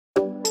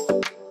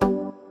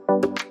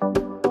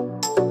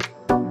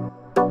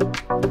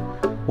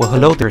Well,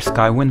 hello there,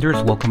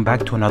 Skywinders. Welcome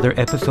back to another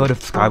episode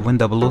of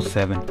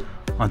Skywind007.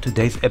 On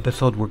today's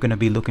episode, we're going to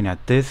be looking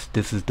at this.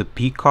 This is the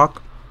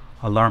Peacock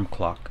alarm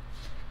clock.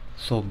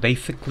 So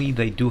basically,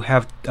 they do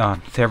have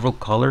several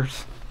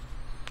colors.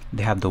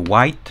 They have the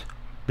white,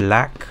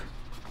 black,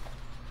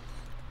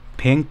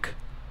 pink,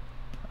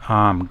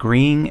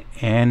 green,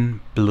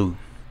 and blue.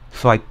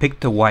 So I picked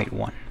the white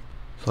one.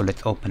 So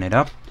let's open it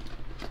up.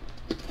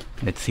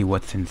 Let's see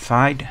what's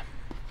inside.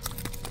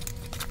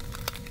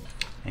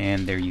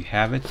 And there you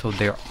have it. So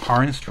there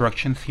are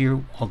instructions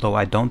here, although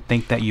I don't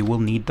think that you will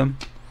need them.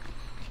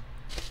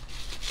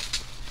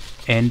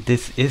 And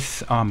this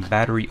is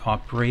battery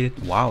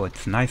operated. Wow,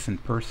 it's nice in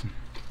person.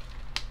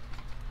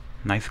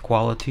 Nice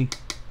quality.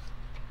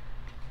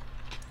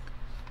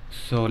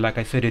 So like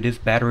I said, it is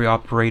battery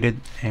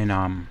operated, and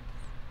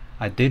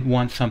I did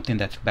want something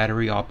that's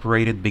battery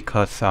operated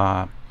because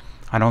I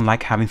don't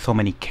like having so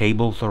many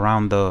cables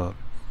around the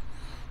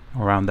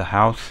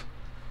house.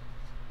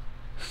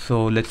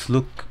 So let's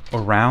look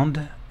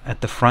around.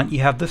 At the front you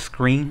have the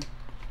screen.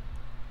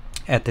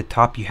 At the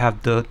top you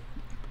have the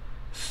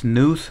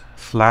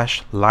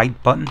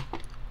snooze/light button.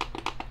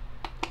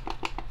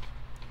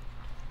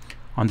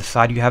 On the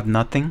side you have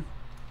nothing.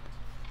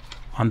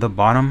 On the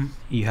bottom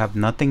you have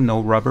nothing,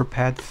 no rubber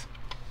pads.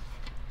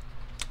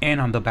 And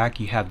on the back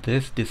you have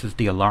this is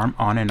the alarm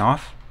on and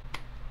off.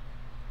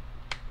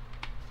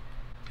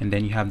 And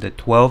then you have the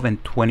 12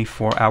 and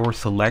 24 hour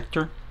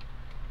selector.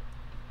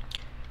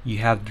 You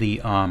have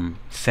the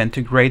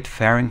centigrade,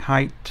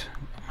 Fahrenheit.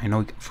 I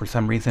know for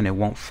some reason it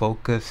won't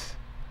focus.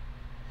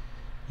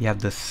 You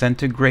have the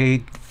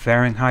centigrade,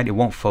 Fahrenheit. It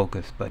won't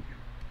focus, but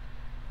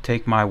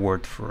take my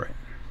word for it.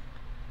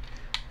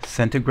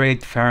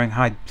 Centigrade,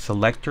 Fahrenheit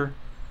selector.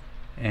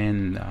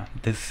 And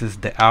this is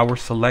the hour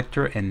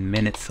selector and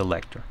minute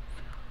selector.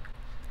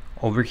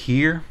 Over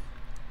here,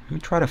 let me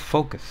try to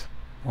focus.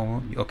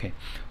 Oh, okay.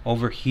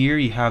 Over here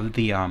you have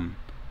the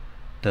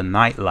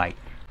night light.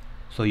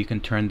 So you can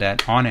turn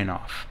that on and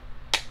off.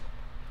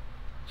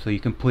 So you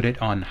can put it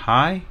on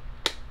high,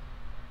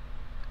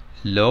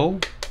 low,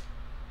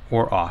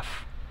 or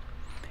off.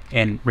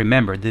 And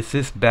remember, this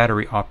is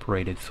battery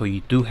operated, so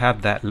you do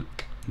have that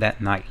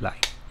night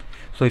light.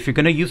 So if you're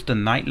going to use the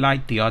night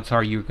light, the odds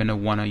are you're going to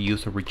want to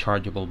use a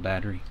rechargeable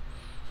battery.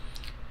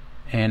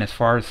 And as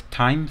far as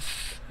times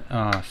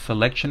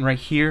selection, right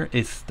here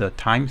is the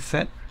time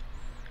set.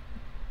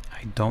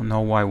 I don't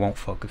know why it won't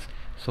focus.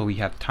 So we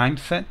have time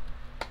set,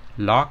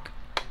 lock,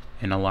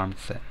 and alarm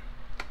set.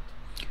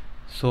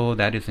 So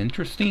that is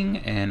interesting.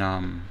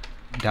 And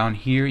down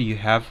here you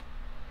have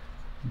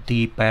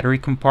the battery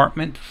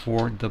compartment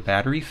for the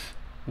batteries,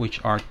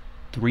 which are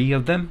 3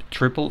 of them,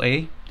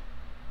 AAA,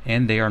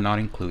 and they are not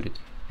included.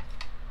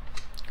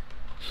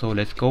 So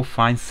let's go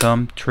find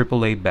some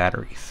AAA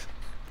batteries.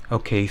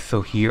 Okay,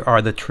 so here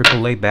are the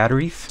AAA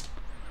batteries.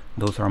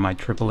 Those are my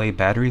AAA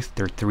batteries.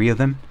 There are 3 of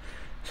them.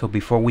 So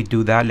before we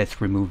do that,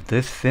 let's remove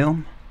this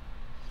film.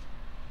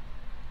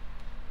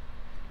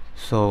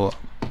 So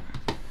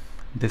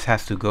this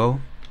has to go.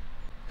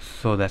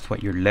 So that's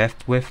what you're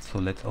left with. So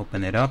let's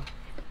open it up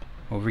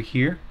over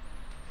here.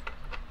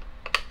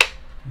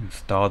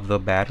 Install the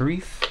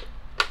batteries.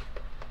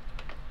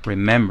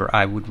 Remember,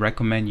 I would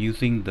recommend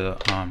using the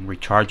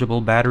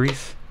rechargeable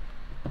batteries,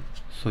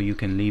 so you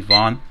can leave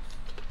on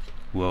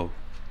so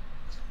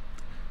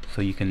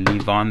you can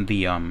leave on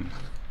the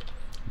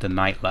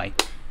night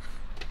light.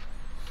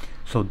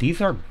 So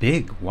these are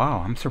big.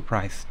 Wow, I'm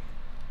surprised.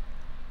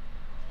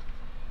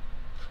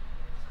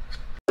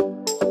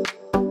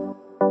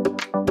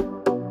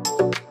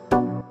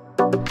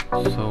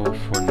 So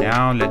for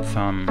now, let's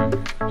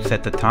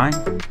set the time.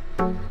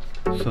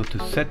 So to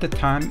set the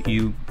time,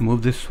 you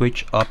move the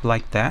switch up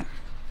like that,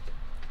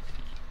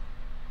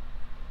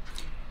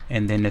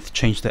 and then let's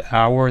change the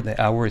hour. The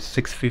hour is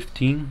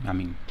 6:15. I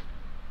mean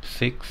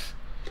 6.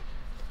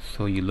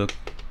 So you look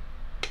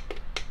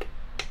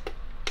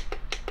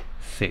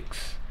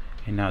 6,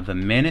 and now the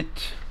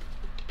minute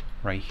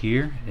right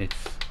here,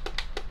 it's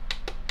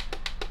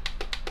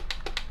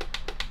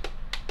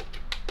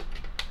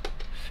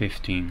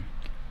 15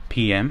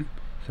 p.m.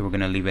 So we're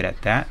gonna leave it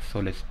at that. So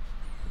let's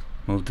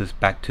move this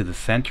back to the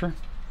center,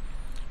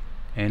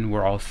 and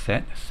we're all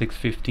set.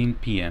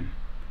 6:15 p.m.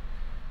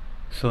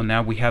 So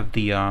now we have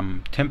the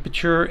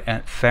temperature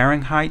at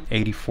Fahrenheit,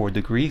 84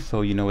 degrees.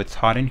 So you know it's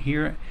hot in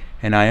here.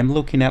 And I am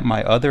looking at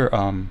my other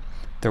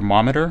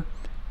thermometer,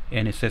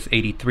 and it says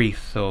 83.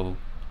 So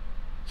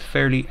it's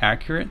fairly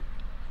accurate.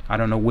 I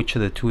don't know which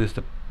of the two is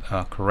the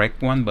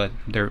correct one, but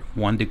they're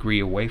 1 degree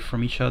away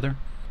from each other.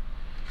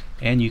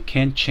 And you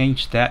can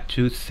change that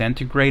to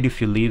centigrade if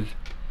you live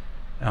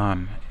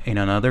in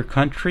another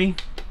country.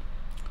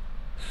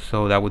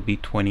 So that would be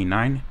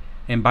 29.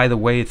 And by the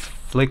way, it's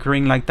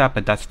flickering like that,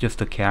 but that's just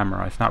the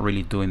camera. It's not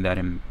really doing that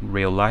in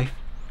real life.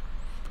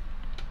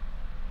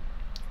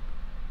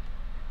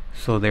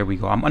 So there we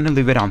go. I'm gonna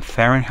leave it on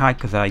Fahrenheit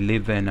because I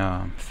live in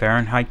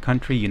Fahrenheit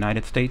country,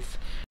 United States.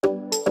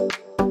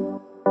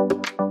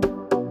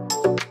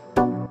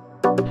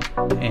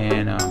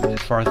 And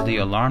as far as the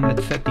alarm,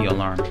 let's set the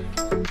alarm.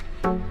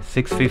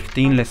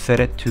 6:15. Let's set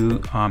it to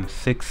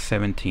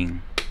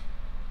 6:17.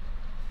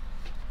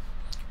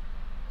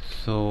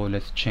 So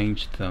let's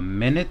change the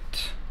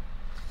minute,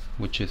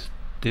 which is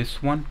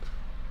this one.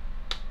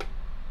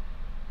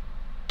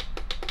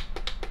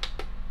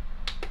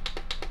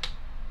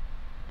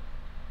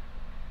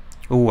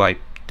 Oh, I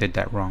did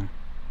that wrong.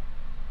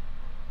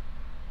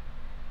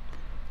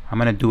 I'm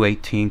gonna do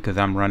 18 because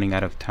I'm running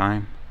out of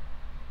time.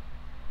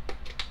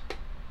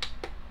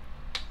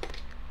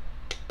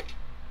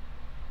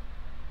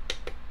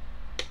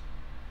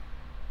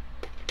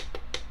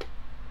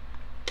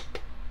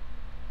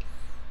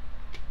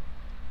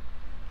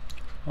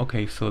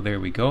 Okay, so there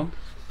we go.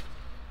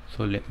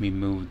 So let me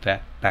move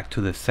that back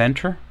to the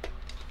center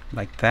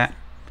like that.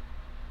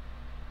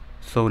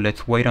 So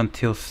let's wait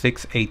until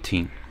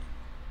 6:18.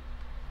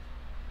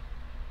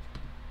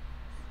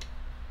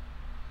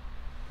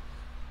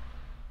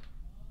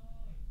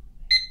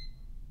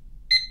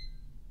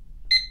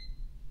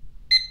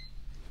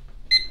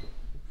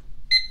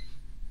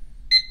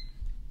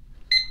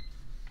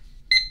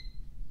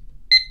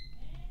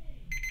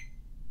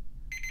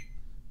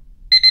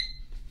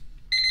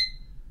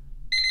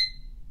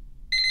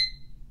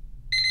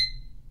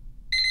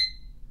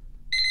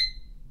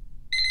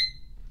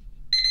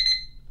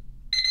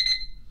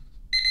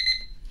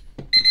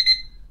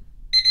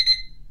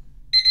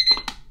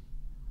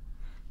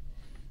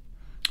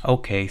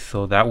 Okay,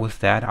 so that was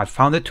that. I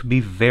found it to be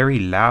very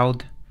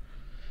loud,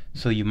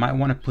 so you might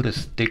want to put a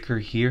sticker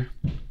here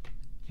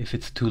if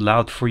it's too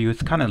loud for you.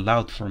 It's kind of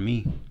loud for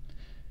me,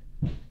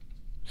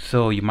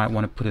 so you might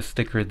want to put a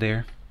sticker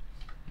there.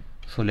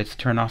 So let's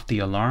turn off the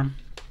alarm.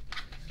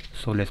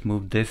 So let's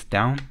move this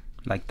down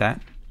like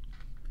that,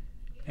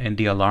 and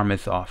the alarm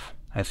is off,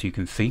 as you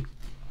can see.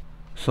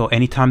 So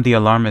anytime the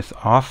alarm is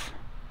off,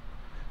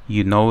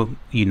 you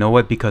know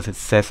it because it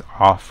says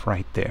off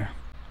right there.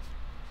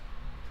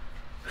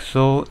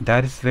 So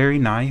that is very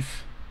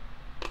nice.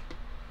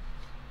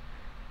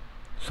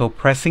 So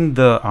pressing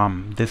the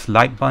this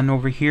light button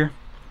over here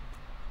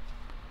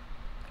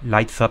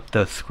lights up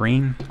the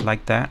screen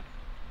like that.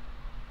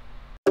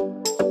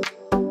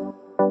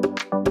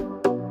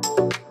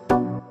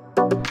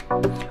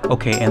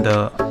 Okay, and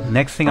the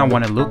next thing I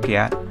want to look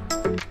at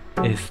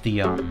is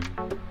the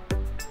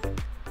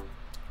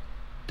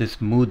this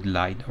mood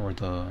light or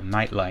the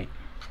night light.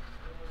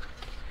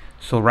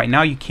 So right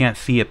now you can't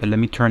see it, but let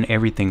me turn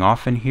everything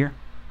off in here.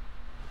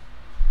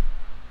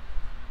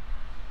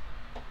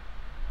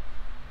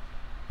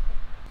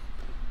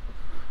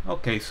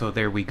 Okay, so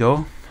there we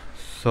go.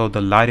 So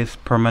the light is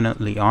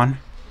permanently on.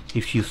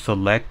 If you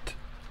select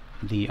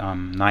the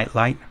night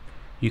light,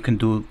 you can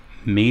do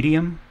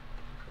medium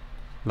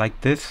like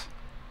this.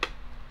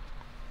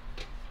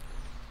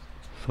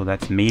 So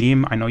that's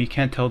medium. I know you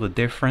can't tell the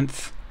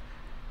difference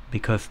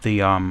because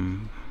the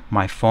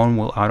my phone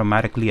will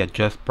automatically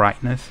adjust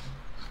brightness.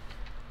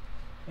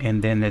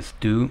 And then let's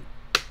do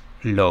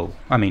low,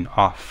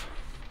 off.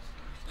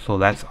 So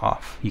that's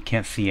off. You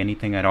can't see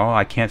anything at all.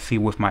 I can't see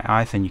with my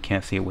eyes, and you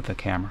can't see it with the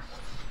camera.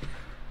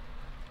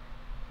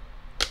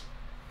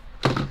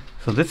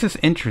 So this is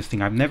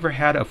interesting. I've never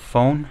had a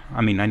phone,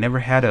 I never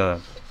had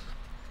a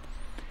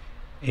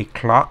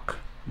clock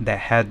that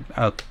had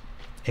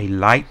a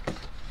light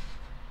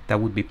that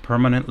would be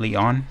permanently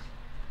on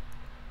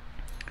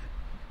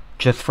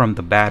just from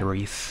the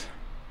batteries.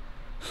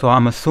 So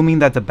I'm assuming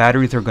that the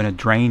batteries are going to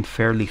drain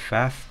fairly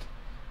fast,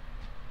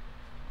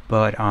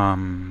 but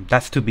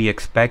that's to be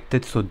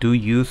expected. So do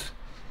use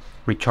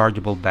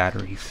rechargeable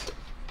batteries.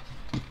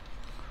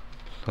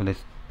 So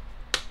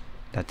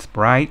that's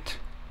bright,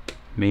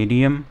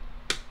 medium,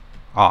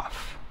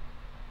 off.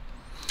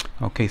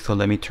 Okay, so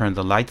let me turn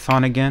the lights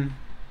on again.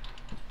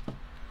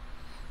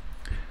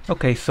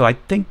 Okay, so I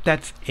think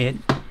that's it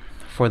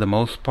for the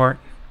most part.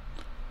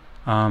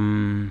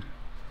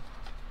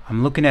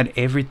 I'm looking at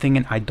everything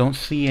and I don't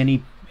see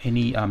any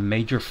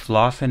major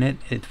flaws in it.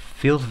 It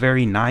feels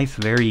very nice,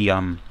 very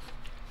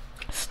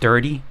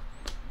sturdy.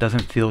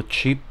 Doesn't feel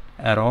cheap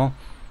at all.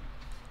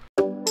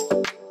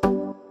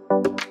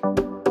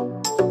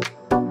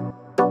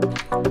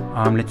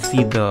 Let's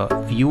see the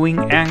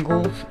viewing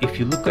angles. If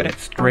you look at it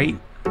straight,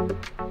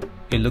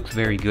 it looks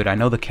very good. I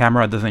know the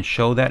camera doesn't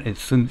show that.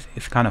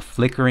 It's kind of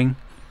flickering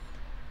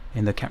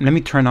in the camera. Let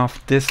me turn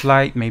off this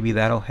light. Maybe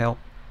that'll help.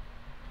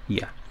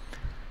 Yeah.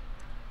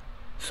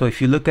 So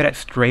if you look at it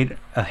straight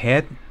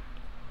ahead,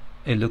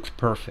 it looks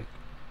perfect.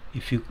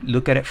 If you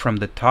look at it from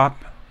the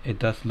top, it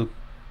does look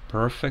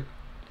perfect.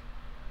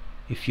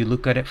 If you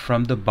look at it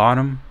from the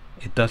bottom,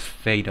 it does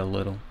fade a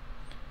little.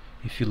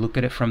 If you look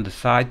at it from the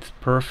side, it's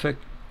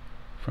perfect.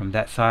 From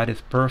that side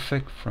is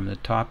perfect. From the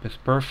top is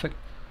perfect.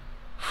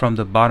 From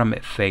the bottom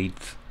it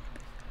fades.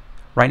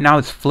 Right now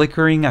it's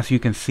flickering, as you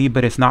can see,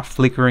 but it's not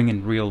flickering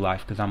in real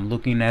life because I'm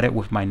looking at it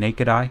with my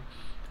naked eye.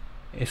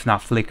 It's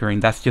not flickering.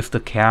 That's just the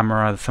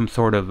camera, some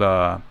sort of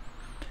I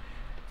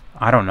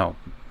don't know,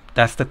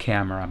 that's the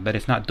camera, but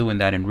it's not doing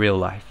that in real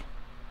life.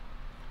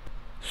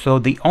 So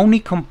the only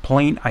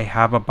complaint I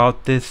have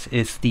about this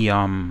is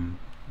the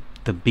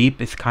beep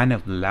is kind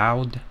of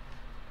loud.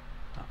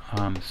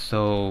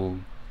 So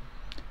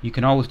you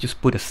can always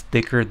just put a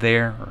sticker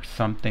there or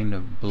something to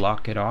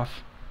block it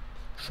off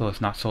so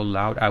it's not so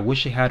loud. I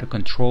wish it had a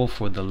control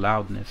for the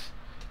loudness,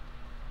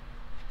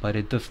 but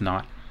it does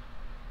not.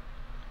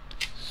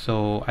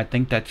 So I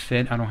think that's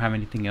it. I don't have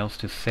anything else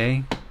to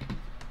say.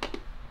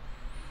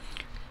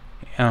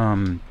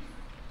 It's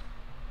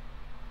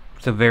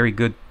a very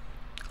good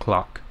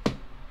clock.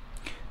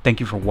 Thank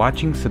you for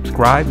watching.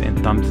 Subscribe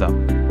and thumbs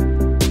up.